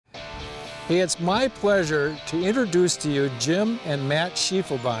Hey, it's my pleasure to introduce to you Jim and Matt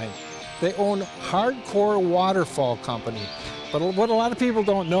Schiefelbein. They own Hardcore Waterfall Company. But what a lot of people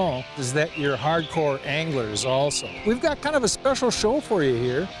don't know is that you're hardcore anglers also. We've got kind of a special show for you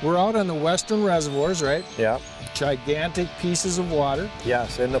here. We're out on the western reservoirs, right? Yeah. Gigantic pieces of water.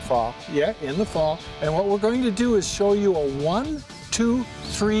 Yes, in the fall. Yeah, in the fall. And what we're going to do is show you a 1, 2,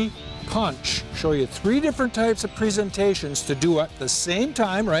 3 punch. Show you 3 different types of presentations to do at the same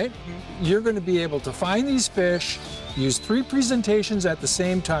time, right? You're going to be able to find these fish, use 3 presentations at the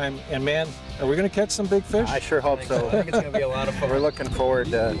same time, and man, are we going to catch some big fish? I sure hope so. I think it's going to be a lot of fun. We're looking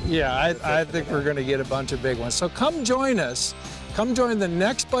forward to... Yeah, I think we're going to get a bunch of big ones. So come join us. Come join the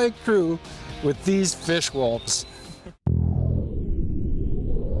next Pike crew with these fish wolves.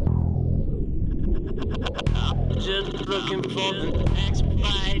 Just looking for the next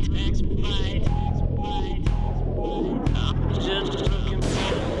bite, next bite, next bite, next bite. Just looking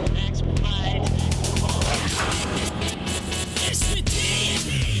for the next bite. Yes, we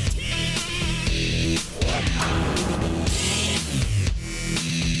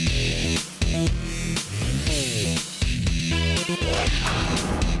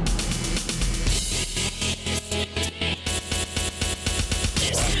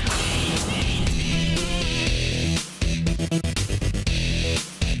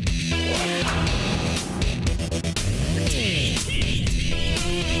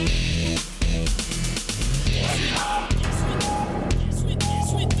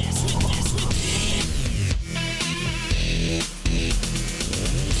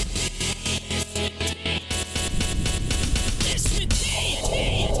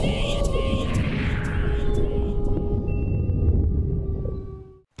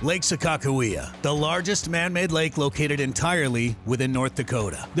Lake Sakakawea, the largest man-made lake located entirely within North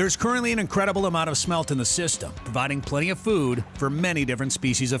Dakota. There's currently an incredible amount of smelt in the system, providing plenty of food for many different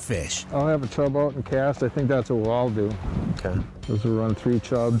species of fish. I'll have a chub out and cast. I think that's what we'll all do. Okay. Those will run 3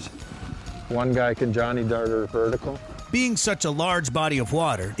 chubs. One guy can Johnny dart her vertical. Being such a large body of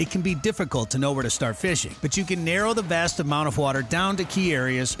water, it can be difficult to know where to start fishing, but you can narrow the vast amount of water down to key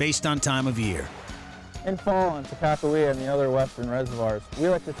areas based on time of year. In fall on Sakakawea and the other western reservoirs, we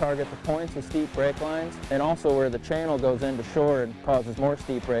like to target the points of steep break lines and also where the channel goes into shore and causes more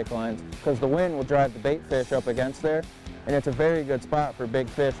steep break lines because the wind will drive the bait fish up against there, and it's a very good spot for big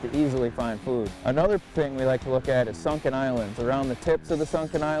fish to easily find food. Another thing we like to look at is sunken islands, around the tips of the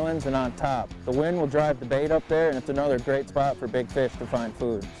sunken islands and on top. The wind will drive the bait up there, and it's another great spot for big fish to find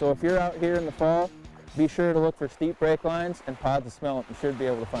food. So if you're out here in the fall, be sure to look for steep break lines and pods of smelt. You should be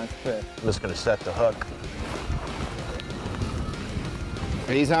able to find some fish. I'm just going to set the hook.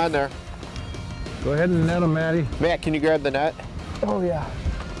 He's on there. Go ahead and net him, Matty. Matt, can you grab the net? Oh, yeah.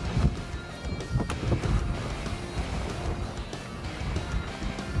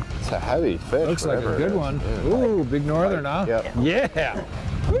 It's a heavy fish. Looks like a good one. Yeah. Ooh, big northern, huh? Yep. Yeah.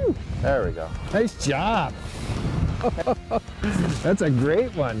 Woo. There we go. Nice job. That's a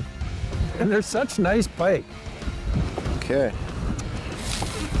great one. And they're such nice pike. Okay.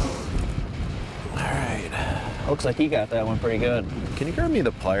 All right. Looks like he got that one pretty good. Can you grab me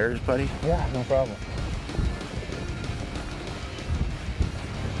the pliers, buddy? Yeah, no problem.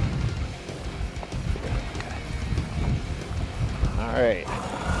 All right.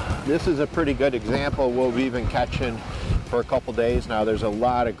 This is a pretty good example. We'll be even catching for a couple days now. There's a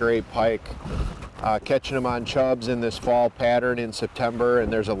lot of great pike. Catching them on chubs in this fall pattern in September,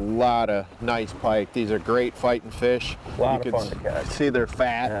 and there's a lot of nice pike. These are great fighting fish. A lot of fun to catch. See they're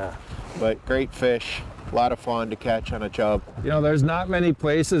fat, but great fish. A lot of fun to catch on a chub. You know, there's not many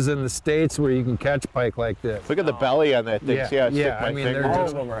places in the States where you can catch pike like this. Look at the belly on that thing. Yeah, See how I yeah, stick my I mean, finger? All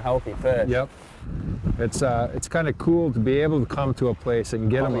of them are healthy fish. Yep. It's kind of cool to be able to come to a place and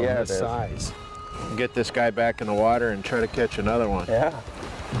get them of yeah, this size. Get this guy back in the water and try to catch another one. Yeah.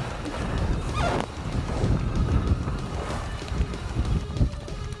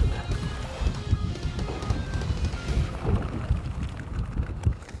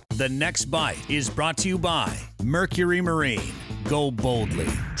 The Next Bite is brought to you by Mercury Marine. Go boldly.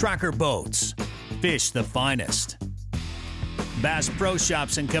 Tracker Boats. Fish the finest. Bass Pro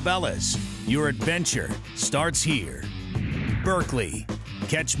Shops and Cabela's. Your adventure starts here. Berkeley.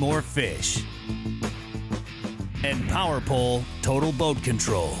 Catch more fish. And Power Pole Total Boat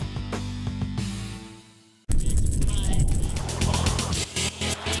Control.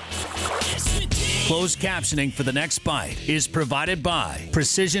 Closed captioning for The Next Bite is provided by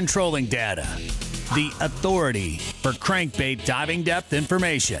Precision Trolling Data, the authority for crankbait diving depth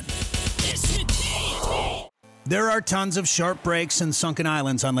information. There are tons of sharp breaks and sunken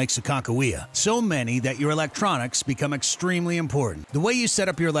islands on Lake Sakakawea, so many that your electronics become extremely important. The way you set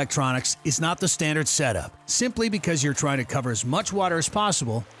up your electronics is not the standard setup, simply because you're trying to cover as much water as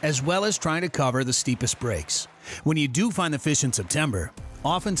possible, as well as trying to cover the steepest breaks. When you do find the fish in September,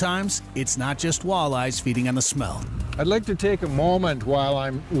 oftentimes it's not just walleyes feeding on the smelt. I'd like to take a moment while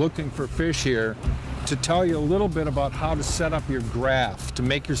I'm looking for fish here to tell you a little bit about how to set up your graph to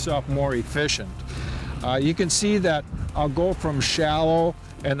make yourself more efficient. You can see that I'll go from shallow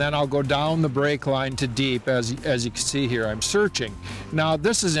and then I'll go down the break line to deep, as you can see here. I'm searching. Now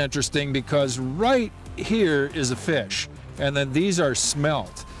this is interesting because right here is a fish, and then these are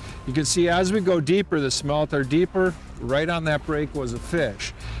smelt. You can see as we go deeper, the smelt are deeper. Right on that break was a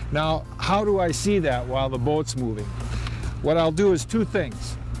fish. Now, how do I see that while the boat's moving? What I'll do is two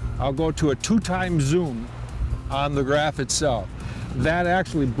things. I'll go to a 2x zoom on the graph itself. That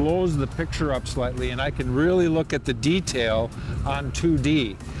actually blows the picture up slightly, and I can really look at the detail on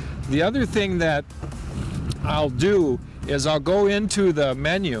 2D. The other thing that I'll do is I'll go into the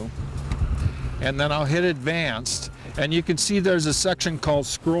menu and then I'll hit advanced, and you can see there's a section called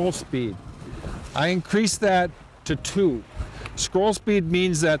scroll speed. I increase that to 2. Scroll speed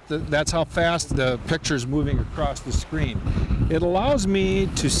means that that's how fast the picture is moving across the screen. It allows me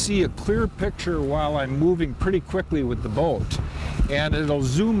to see a clear picture while I'm moving pretty quickly with the boat, and it'll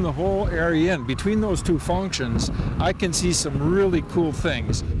zoom the whole area in. Between those two functions, I can see some really cool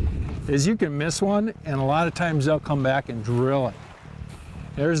things. Is you can miss one, and a lot of times they'll come back and drill it.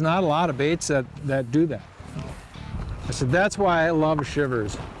 There's not a lot of baits that do that. I said that's why I love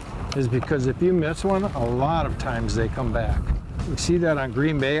shivers, is because if you miss one, a lot of times they come back. We see that on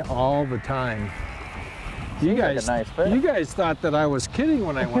Green Bay all the time. You guys, like a nice fish. You guys thought that I was kidding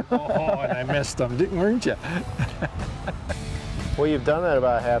when I went, oh, and I missed them, weren't you? Well, you've done that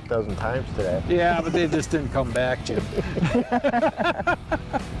about half dozen times today. Yeah, but they just didn't come back, Jim.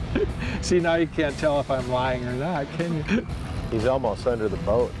 See, now you can't tell if I'm lying or not, can you? He's almost under the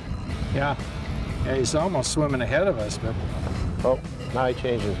boat. Yeah, he's almost swimming ahead of us, but... Oh, now he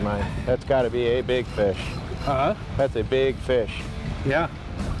changed his mind. That's got to be a big fish. Uh-huh. That's a big fish. Yeah.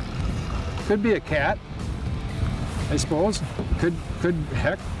 Could be a cat, I suppose. Could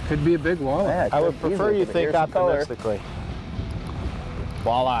be a big walleye. Yeah, I would prefer you think optimistically.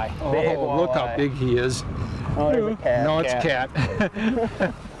 Walleye. Oh, Big look how walleye. big he is. Oh, there's a cat. No, it's cat.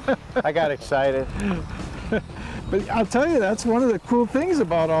 I got excited. But I'll tell you, that's one of the cool things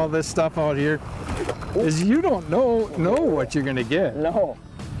about all this stuff out here, is you don't know what you're gonna get. No.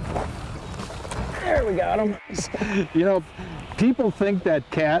 There we got him. You know, people think that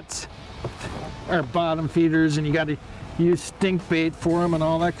cats are bottom feeders and you got to use stink bait for them and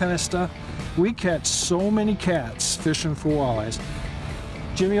all that kind of stuff. We catch so many cats fishing for walleyes.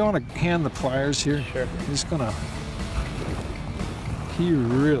 Jimmy, you want to hand the pliers here? Sure. He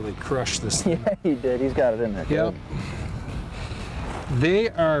really crushed this thing. Yeah, he did. He's got it in there. Yep. They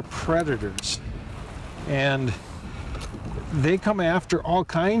are predators, and they come after all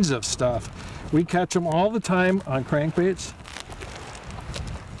kinds of stuff. We catch them all the time on crankbaits.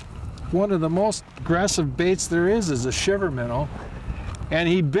 One of the most aggressive baits there is a shiver minnow, and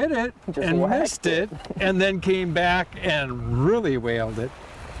he bit it and missed it, and then came back and really whaled it.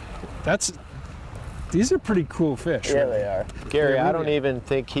 These are pretty cool fish. Yeah, they are. Gary, Yeah, I don't even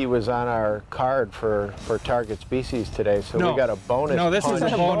think he was on our card for target species today, so we got a bonus. No, this punch.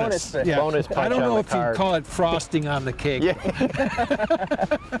 is a bonus. Bonus. Yeah. Bonus punch I don't on know the if card. you'd call it frosting on the cake. Yeah.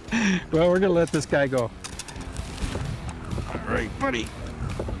 Well, we're gonna let this guy go. All right, buddy.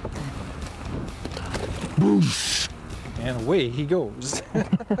 Boosh. And away he goes.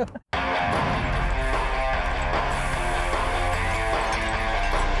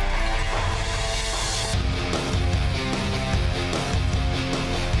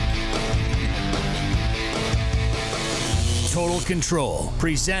 Total Control,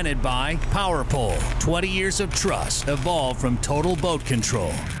 presented by Power Pole. 20 years of trust evolved from Total Boat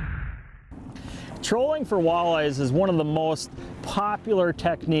Control. Trolling for walleyes is one of the most popular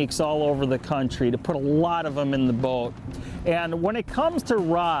techniques all over the country, to put a lot of them in the boat. And when it comes to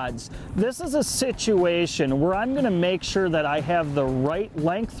rods, this is a situation where I'm going to make sure that I have the right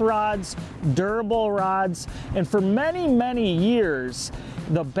length rods, durable rods, and for many, many years,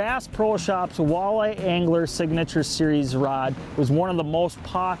 the Bass Pro Shops Walleye Angler Signature Series rod was one of the most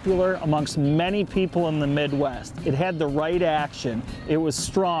popular amongst many people in the Midwest. It had the right action. It was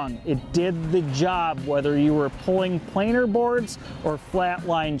strong. It did the job whether you were pulling planer boards or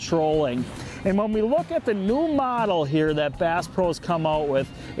flatline trolling. And when we look at the new model here that Bass Pro's come out with,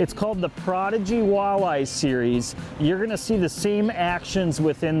 it's called the Prodigy Walleye series. You're gonna see the same actions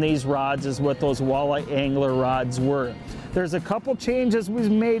within these rods as what those walleye angler rods were. There's a couple changes we've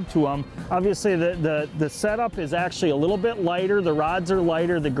made to them. Obviously the setup is actually a little bit lighter, the rods are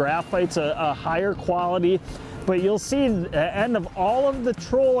lighter, the graphite's a higher quality. But you'll see at the end of all of the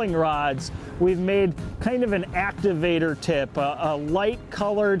trolling rods, we've made kind of an activator tip, a light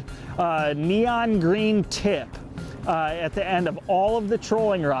colored neon green tip at the end of all of the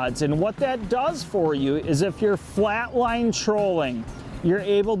trolling rods. And what that does for you is if you're flatline trolling, you're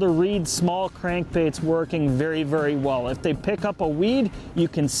able to read small crankbaits working very, very well. If they pick up a weed, you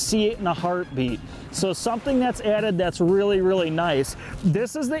can see it in a heartbeat. So something that's added that's really, really nice.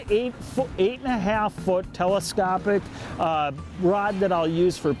 This is the 8.5 foot telescopic rod that I'll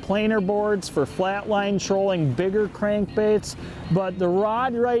use for planer boards, for flatline trolling, bigger crankbaits. But the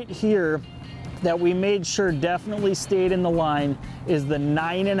rod right here that we made sure definitely stayed in the line is the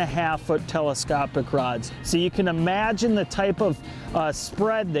 9.5 foot telescopic rods. So you can imagine the type of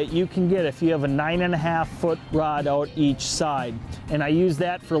spread that you can get if you have a 9.5 foot rod out each side. And I use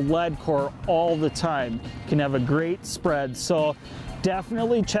that for lead core all the time. You can have a great spread. So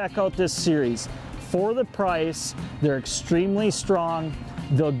definitely check out this series. For the price, they're extremely strong.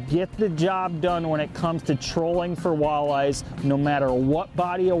 They'll get the job done when it comes to trolling for walleyes, no matter what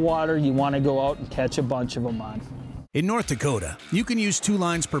body of water you want to go out and catch a bunch of them on. In North Dakota, you can use 2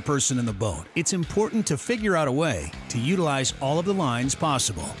 lines per person in the boat. It's important to figure out a way to utilize all of the lines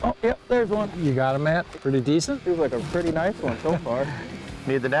possible. Oh, yep, there's one. You got him, Matt? Pretty decent? Feels like a pretty nice one so far.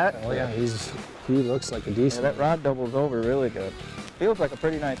 Need the net? Oh yeah, he looks like a decent. Yeah, that rod doubles over really good. Feels like a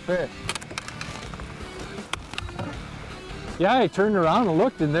pretty nice fish. Yeah, I turned around and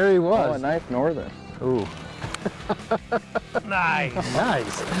looked, and there he was. Oh, a nice northern. Ooh. Nice.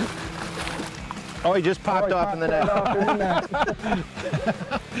 Nice. Oh, he just popped off in the net.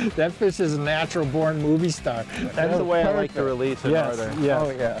 That fish is a natural-born movie star. That's the way I like to release it, Yes, Northern. yes. Oh,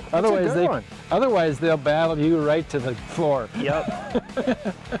 yeah. Otherwise, they'll battle you right to the floor. Yep.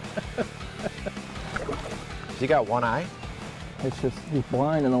 He got one eye? It's just, he's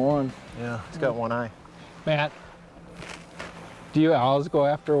blind in the one. Yeah, he's got one eye. Matt, do you always go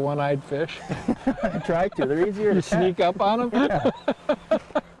after a one-eyed fish? I try to. They're easier to Sneak up on them? Yeah.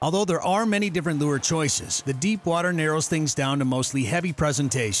 Although there are many different lure choices, the deep water narrows things down to mostly heavy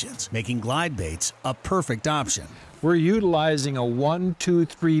presentations, making glide baits a perfect option. We're utilizing a 1, 2,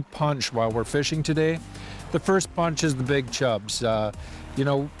 3 punch while we're fishing today. The first punch is the big chubs. You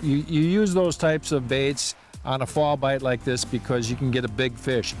know, you use those types of baits on a fall bite like this because you can get a big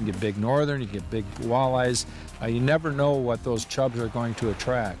fish. You can get big northern, you can get big walleyes. You never know what those chubs are going to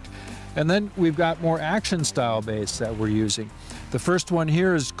attract. And then we've got more action style baits that we're using. The first one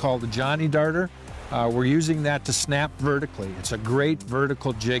here is called the Johnny Darter. We're using that to snap vertically. It's a great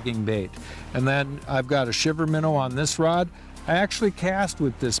vertical jigging bait. And then I've got a shiver minnow on this rod. I actually cast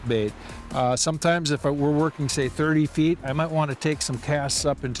with this bait. Sometimes if we're working, say, 30 feet, I might want to take some casts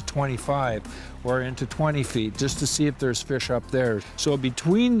up into 25 or into 20 feet just to see if there's fish up there. So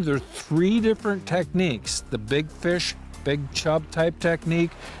between the 3 different techniques, the big fish, big chub type technique,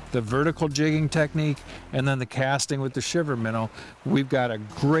 the vertical jigging technique, and then the casting with the shiver minnow, we've got a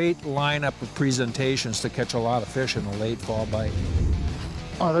great lineup of presentations to catch a lot of fish in a late fall bite.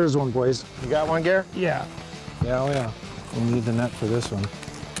 Oh, there's one, boys. You got one, Gare? Yeah. Yeah, oh yeah. We'll need the net for this one.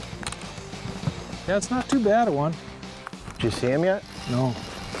 Yeah, it's not too bad a one. Did you see him yet? No.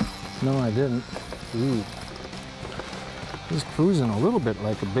 No, I didn't. Ooh. He's cruising a little bit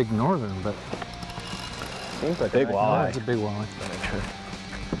like a big northern, but... Seems like Big a nice walleye. It's a big walleye.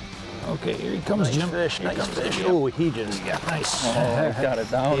 Okay, here he comes, Jim. Fish, nice fish. Oh, he just got nice. Oh, he's got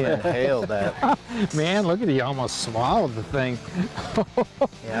it down He there. inhaled that. Man, look at he almost swallowed the thing.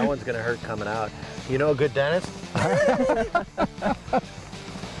 Yeah, that one's gonna hurt coming out. You know a good dentist? All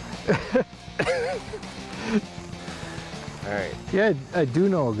right. Yeah, I do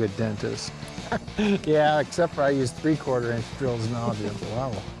know a good dentist. Yeah, except for I use 3/4 inch drills now.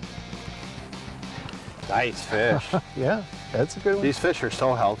 Wow. Nice fish. Yeah, that's a good one. These fish are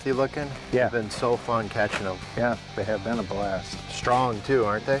so healthy looking. Yeah. It's been so fun catching them. Yeah, they have been a blast. Strong too,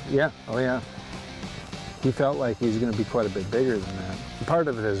 aren't they? Yeah, oh yeah. He felt like he was going to be quite a bit bigger than that. Part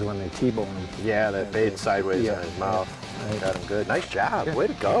of it is when they T-bone him. Yeah, that bait sideways Yeah, in his mouth. right. Got him good. Nice job. Yeah. Way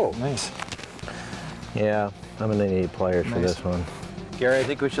to go. Nice. Yeah, I'm gonna need pliers for Nice. this one. Gary, I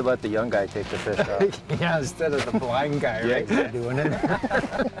think we should let the young guy take the fish off. Yeah, instead of the blind guy right there doing it.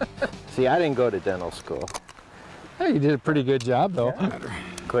 See, I didn't go to dental school. Yeah, you did a pretty good job, though.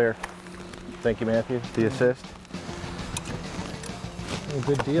 Clear. Thank you, Matthew. The assist.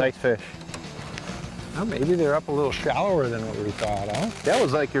 Good deal. Nice fish. Well, maybe they're up a little shallower than what we thought, huh? That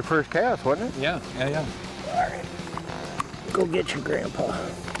was like your first cast, wasn't it? Yeah, yeah, yeah. All right. Go get your grandpa.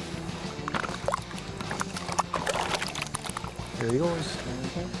 There he goes.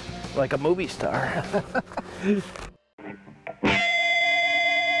 Like a movie star.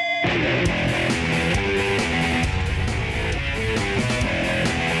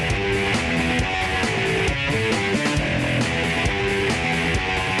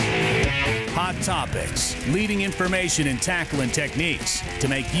 Hot topics, leading information and tackling techniques to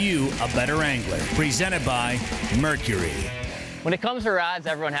make you a better angler. Presented by Mercury. When it comes to rods,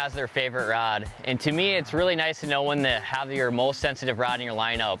 everyone has their favorite rod. And to me, it's really nice to know when to have your most sensitive rod in your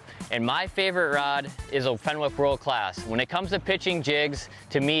lineup. And my favorite rod is a Fenwick World Class. When it comes to pitching jigs,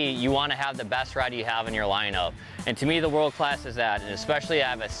 to me, you want to have the best rod you have in your lineup. And to me, the World Class is that. And especially I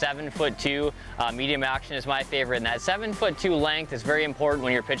have a 7'2", medium action is my favorite. And that 7'2" length is very important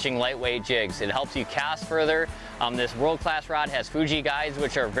when you're pitching lightweight jigs. It helps you cast further. This World Class rod has Fuji guides,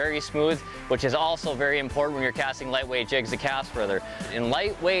 which are very smooth, which is also very important when you're casting lightweight jigs to cast further. And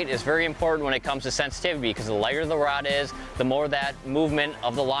lightweight is very important when it comes to sensitivity, because the lighter the rod is, the more that movement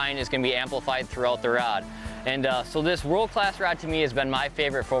of the line is going to be amplified throughout the rod. And so this World Class rod to me has been my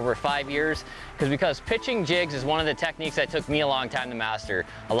favorite for over 5 years, because pitching jigs is one of the techniques that took me a long time to master.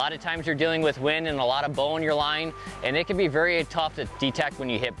 A lot of times you're dealing with wind and a lot of bow in your line, and it can be very tough to detect when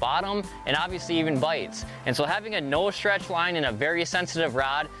you hit bottom, and obviously even bites. And so having a no stretch line and a very sensitive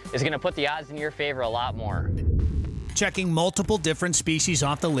rod is going to put the odds in your favor a lot more. Checking multiple different species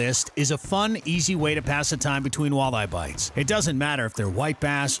off the list is a fun, easy way to pass the time between walleye bites. It doesn't matter if they're white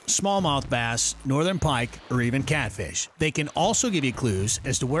bass, smallmouth bass, northern pike, or even catfish. They can also give you clues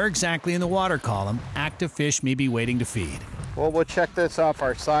as to where exactly in the water column active fish may be waiting to feed. Well, we'll check this off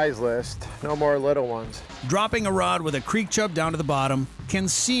our size list. No more little ones. Dropping a rod with a creek chub down to the bottom can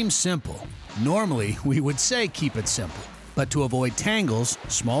seem simple. Normally, we would say keep it simple, but to avoid tangles,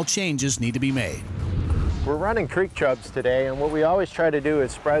 small changes need to be made. We're running creek chubs today, and what we always try to do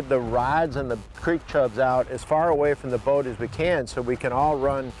is spread the rods and the creek chubs out as far away from the boat as we can so we can all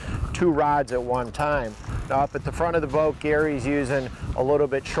run 2 rods at one time. Now up at the front of the boat, Gary's using a little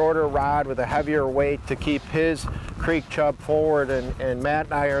bit shorter rod with a heavier weight to keep his creek chub forward, and Matt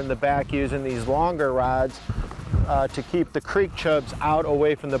and I are in the back using these longer rods to keep the creek chubs out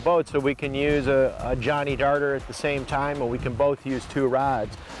away from the boat so we can use a Johnny Darter at the same time, and we can both use 2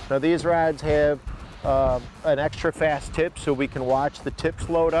 rods. Now these rods have an extra fast tip so we can watch the tips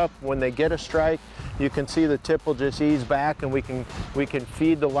load up. When they get a strike, you can see the tip will just ease back, and we can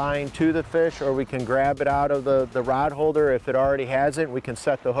feed the line to the fish, or we can grab it out of the rod holder. If it already hasn't, we can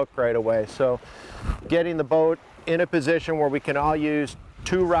set the hook right away. So getting the boat in a position where we can all use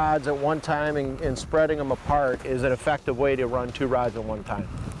 2 rods at one time and spreading them apart is an effective way to run 2 rods at one time.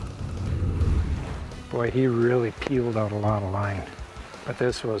 Boy, he really peeled out a lot of line. But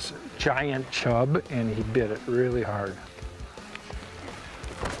this was giant chub, and he bit it really hard.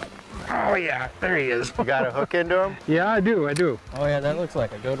 Oh yeah, there he is. You got a hook into him? Yeah, I do. Oh yeah, that looks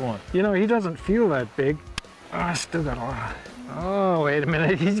like a good one. You know, he doesn't feel that big. Oh, I still got a lot. Oh, wait a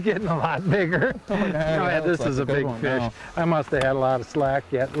minute, he's getting a lot bigger. Oh, yeah, this is a big fish. Now. I must have had a lot of slack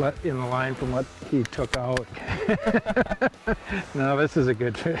yet in the line from what he took out. No, this is a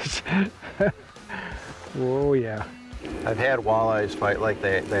good fish. Oh yeah. I've had walleyes fight like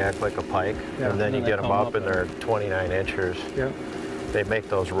they act like a pike, and then you get them up and they're 29 inches. Yeah. They make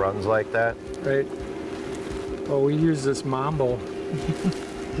those runs like that. Right. Well, we use this mambo,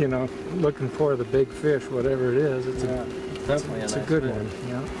 you know, looking for the big fish, whatever it is. It's a good one.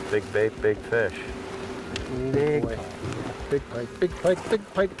 Yeah. Big bait, big fish. Big pike. Big pike, big pike,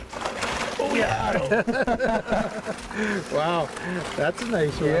 big pike. Oh yeah! Wow, that's a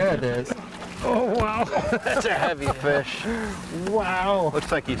nice one. Yeah, it is. Oh wow, That's a heavy fish. Wow.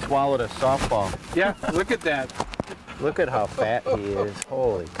 Looks like he swallowed a softball. Yeah, look at that. Look at how fat he is.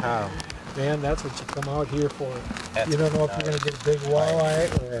 Holy cow. Man, that's what you come out here for. That's you don't know if you're going to get a big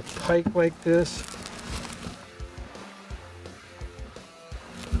walleye or a pike like this.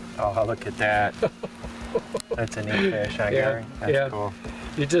 Oh, look at that. That's a neat fish, huh, Gary? That's cool.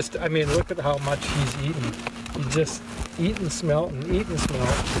 You just, I mean, look at how much he's eating. He just eating smelt and eating smelt.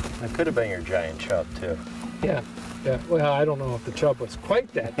 That could have been your giant chub, too. Yeah. Well, I don't know if the chub was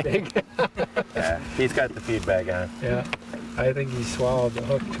quite that big. Yeah, he's got the feed bag on. Yeah, I think he swallowed the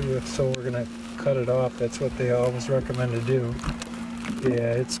hook too, so we're gonna cut it off. That's what they always recommend to do.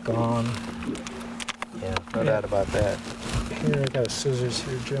 Yeah, it's gone. Yeah, no doubt about that. Here, I got scissors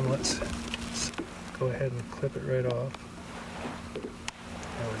here, Jim. Let's go ahead and clip it right off.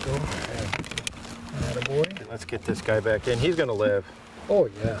 There we go. Attaboy. Let's get this guy back in. He's gonna live. Oh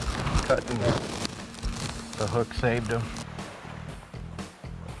yeah. Cutting. The hook saved him.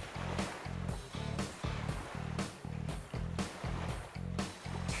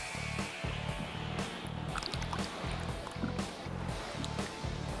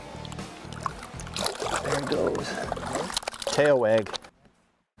 There he goes. Tail wag.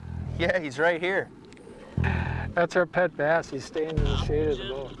 Yeah, he's right here. That's our pet bass. He's staying in the shade of the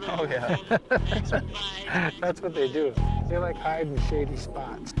boat. Oh yeah. That's what they do. They like hide in shady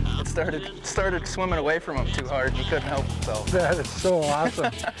spots. It started swimming away from him too hard. He couldn't help himself. That is so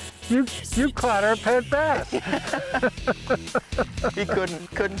awesome. You caught our pet bass. He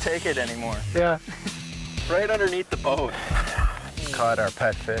couldn't take it anymore. Yeah. Right underneath the boat. Caught our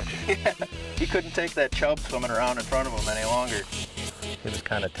pet fish. Yeah. He couldn't take that chub swimming around in front of him any longer. He was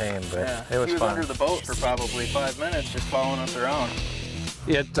kind of tame, but Yeah. it was He was fun. under the boat for probably 5 minutes just following us around.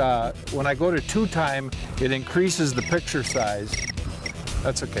 When I go to 2-time, it increases the picture size.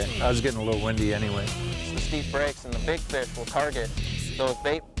 That's okay. I was getting a little windy anyway. The steep breaks and the big fish will target those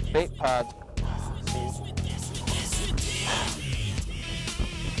bait pods.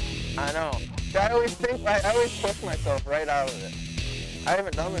 I know. I always push myself right out of it. I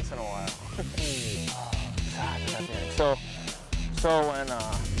haven't done this in a while. So when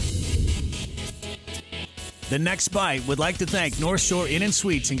The Next Bite would like to thank North Shore Inn and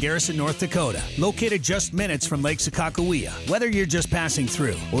Suites in Garrison, North Dakota, located just minutes from Lake Sakakawea. Whether you're just passing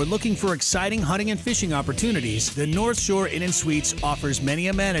through or looking for exciting hunting and fishing opportunities, the North Shore Inn and Suites offers many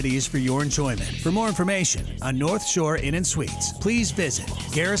amenities for your enjoyment. For more information on North Shore Inn and Suites, please visit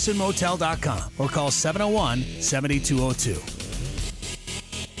garrisonmotel.com or call 701-7202.